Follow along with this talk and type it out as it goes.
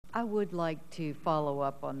I would like to follow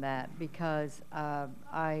up on that because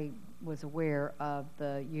I was aware of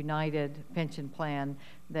the United pension plan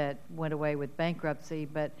that went away with bankruptcy,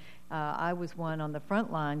 but I was one on the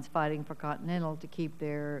front lines fighting for Continental to keep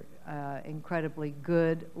their incredibly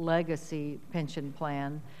good legacy pension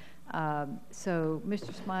plan. So,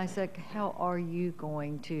 Mr. Smisek, how are you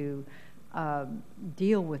going to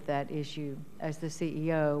deal with that issue as the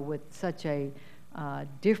CEO with such a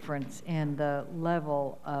difference in the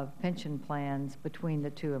level of pension plans between the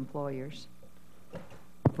two employers?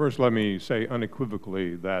 First, let me say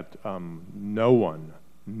unequivocally that no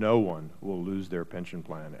one will lose their pension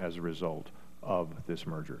plan as a result of this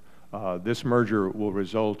merger. This merger will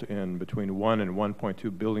result in between $1 and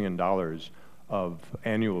 $1.2 billion of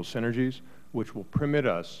annual synergies, which will permit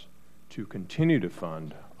us to continue to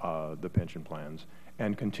fund the pension plans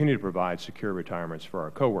and continue to provide secure retirements for our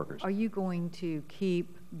coworkers. Are you going to keep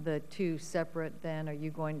the two separate then? Are you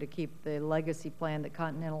going to keep the legacy plan that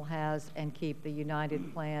Continental has and keep the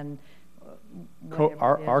United plan?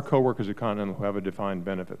 Our coworkers at Continental who have a defined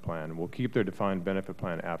benefit plan will keep their defined benefit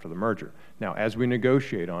plan after the merger. Now, as we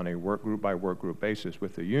negotiate on a work group by work group basis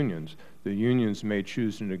with the unions may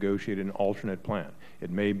choose to negotiate an alternate plan.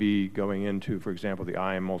 It may be going into, for example, the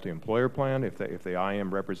IM multi-employer plan. If the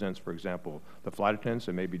IM represents, for example, the flight attendants,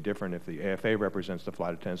 it may be different if the AFA represents the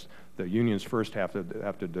flight attendants. The unions first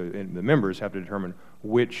the members have to determine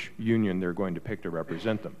which union they're going to pick to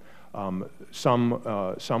represent them.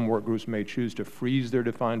 Some work groups may choose to freeze their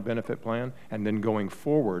defined benefit plan and then going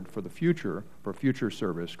forward for the future, for future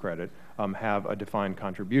service credit, have a defined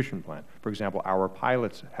contribution plan. For example, our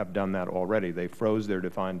pilots have done that already. They froze their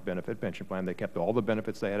defined benefit pension plan. They kept all the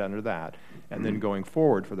benefits they had under that. And then going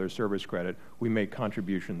forward for their service credit, we make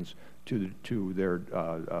contributions to their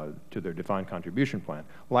defined contribution plan.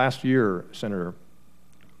 Last year, Senator,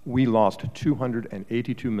 we lost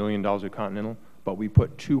 $282 million at Continental, but we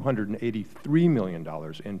put $283 million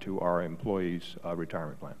into our employees'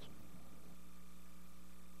 retirement plans.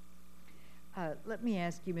 Let me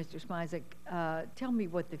ask you, Mr. Smisek, tell me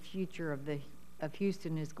what the future of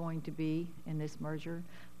Houston is going to be in this merger,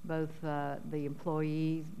 both the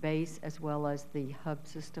employee base as well as the hub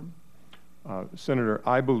system. Senator,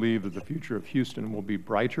 I believe that the future of Houston will be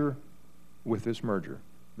brighter with this merger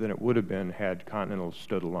than it would have been had Continental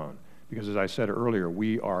stood alone. Because as I said earlier,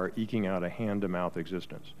 we are eking out a hand-to-mouth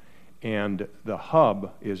existence. And the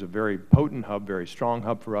hub is a very potent hub, very strong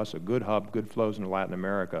hub for us, a good hub, good flows into Latin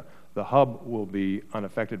America. The hub will be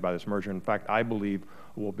unaffected by this merger. In fact, I believe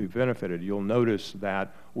will be benefited. You'll notice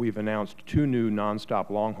that we've announced 2 new nonstop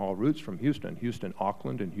long-haul routes from Houston,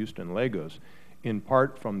 Houston-Auckland and Houston-Lagos, in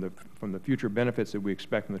part from the future benefits that we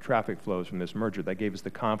expect in the traffic flows from this merger. That gave us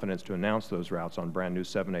the confidence to announce those routes on brand new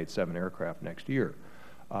 787 aircraft next year.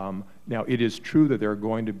 Now, it is true that there are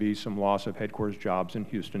going to be some loss of headquarters jobs in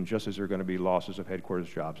Houston, just as there are going to be losses of headquarters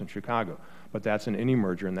jobs in Chicago. But that's in any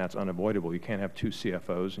merger, and that's unavoidable. You can't have 2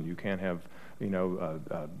 CFOs, and you can't have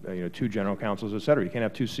 2 general counsels, et cetera. You can't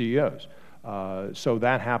have 2 CEOs. So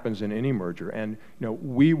that happens in any merger. And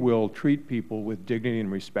we will treat people with dignity and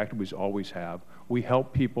respect, we always have. We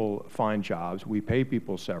help people find jobs. We pay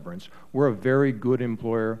people severance. We're a very good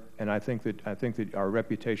employer, and I think that our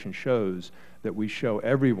reputation shows that we show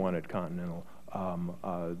everyone at Continental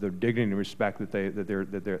the dignity and respect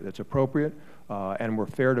that's appropriate, and we're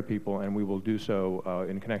fair to people, and we will do so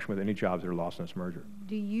in connection with any jobs that are lost in this merger.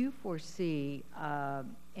 Do you foresee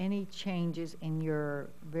any changes in your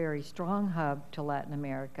very strong hub to Latin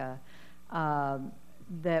America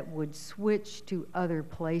that would switch to other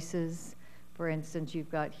places? For instance,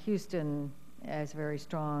 you've got Houston as very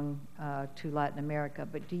strong to Latin America,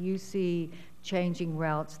 but do you see changing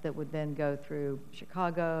routes that would then go through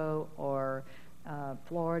Chicago or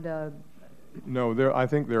Florida? No, I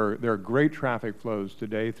think there are great traffic flows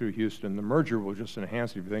today through Houston. The merger will just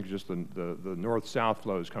enhance it. If you think just the north-south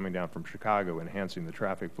flows coming down from Chicago, enhancing the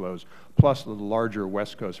traffic flows, plus the larger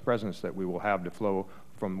West Coast presence that we will have to flow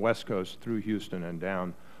from West Coast through Houston and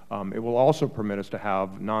down. It will also permit us to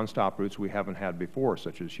have nonstop routes we haven't had before,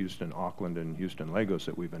 such as Houston-Auckland and Houston-Lagos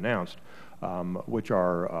that we've announced, which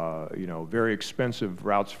are very expensive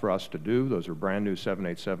routes for us to do. Those are brand new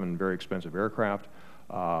 787, very expensive aircraft.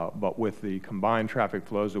 But with the combined traffic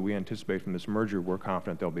flows that we anticipate from this merger, we're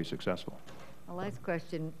confident they'll be successful. A last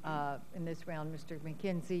question in this round, Mr.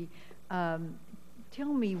 McKenzie.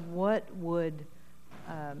 Tell me what would,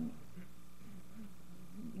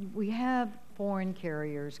 we have foreign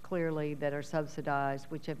carriers clearly that are subsidized,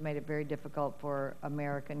 which have made it very difficult for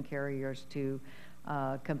American carriers to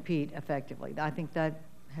compete effectively. I think that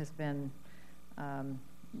has been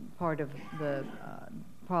part of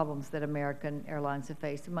problems that American Airlines have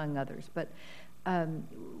faced, among others. But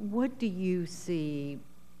what do you see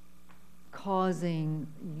causing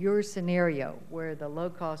your scenario where the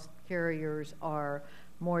low-cost carriers are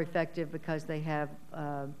more effective because they have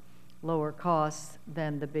lower costs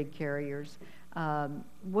than the big carriers?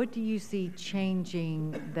 What do you see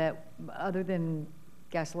changing that, other than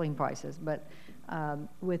gasoline prices, but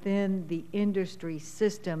within the industry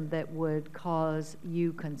system that would cause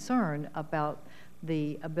you concern about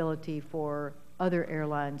the ability for other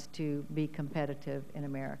airlines to be competitive in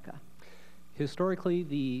America? Historically,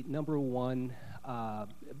 the number one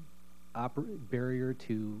barrier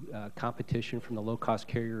to competition from the low-cost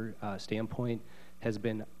carrier standpoint has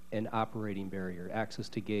been an operating barrier, access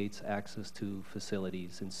to gates, access to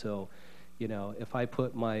facilities. And so, you know, if I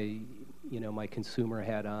put my, my consumer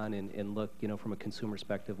hat on and look, from a consumer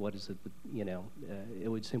perspective, what is it, it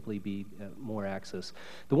would simply be more access.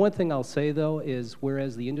 The one thing I'll say, though, is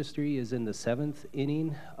whereas the industry is in the 7th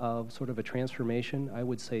inning of sort of a transformation, I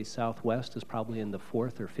would say Southwest is probably in the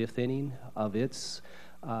 4th or 5th inning of its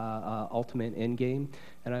ultimate end game.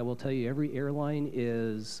 And I will tell you, every airline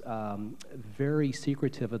is very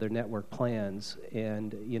secretive of their network plans.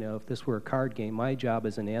 And, if this were a card game, my job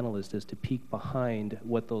as an analyst is to peek behind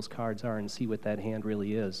what those cards are and see what that hand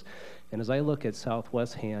really is. And as I look at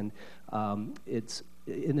Southwest's hand, it's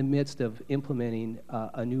in the midst of implementing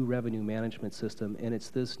a new revenue management system, and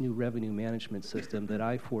it's this new revenue management system that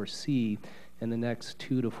I foresee in the next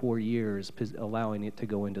 2 to 4 years, allowing it to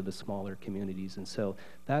go into the smaller communities. And so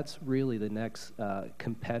that's really the next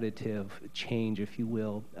competitive change, if you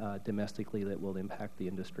will, domestically, that will impact the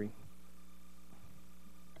industry.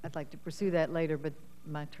 I'd like to pursue that later, but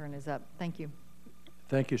my turn is up. Thank you.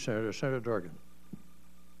 Thank you, Senator. Senator Dorgan.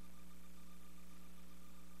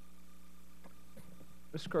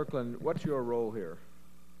 Ms. Kirkland, what's your role here?